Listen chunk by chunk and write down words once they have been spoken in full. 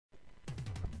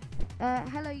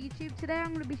Hello YouTube, today I'm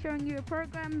going to be showing you a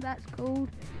program that's called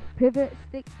Pivot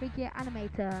Stick Figure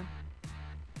Animator.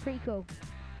 Pretty cool.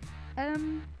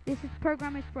 This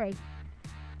program is free,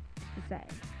 just to say.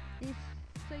 This,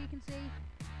 so you can see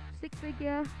stick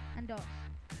figure and dots.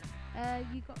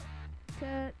 You got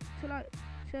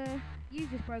to use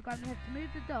this program, you have to move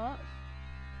the dots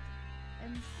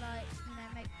and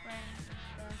make frames and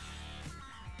stuff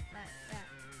like that.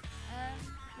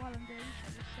 While I'm doing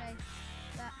so, just say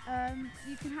that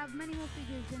you can have many more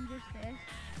figures than just this.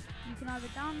 You can either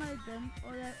download them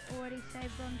or they're already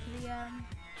saved onto the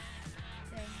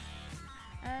thing.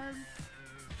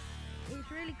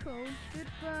 It's really cool, good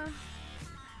for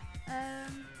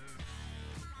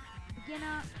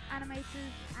beginner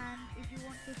animators and if you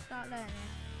want to start learning.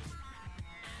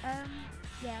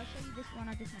 Yeah, I'll show you this one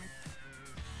I just made.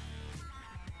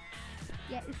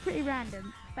 Yeah, it's pretty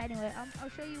random, but anyway, I'll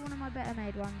show you one of my better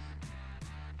made ones.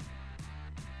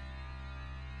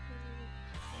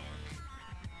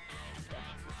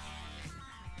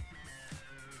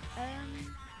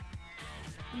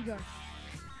 Enjoy. 1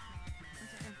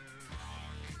 second.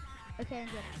 Okay,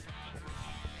 enjoy.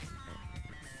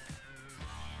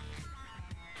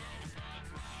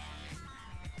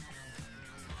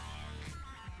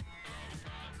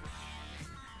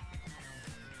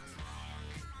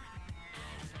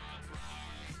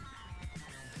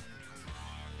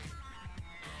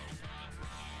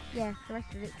 Yeah, the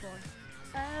rest of it's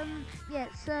boring. Yeah,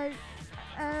 so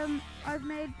I've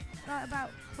made like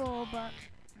about 4, but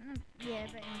yeah,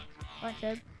 but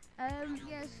anyway,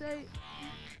 yeah, so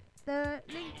the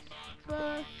links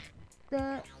for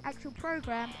the actual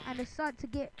program and the site to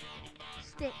get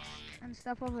sticks and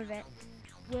stuff off of it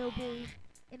will be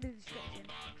in the description.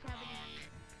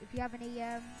 If you have any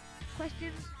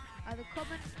questions, either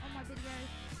comment on my video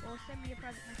or send me a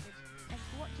private message. Thanks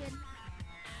for watching,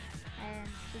 and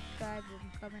subscribe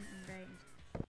and comment and rate.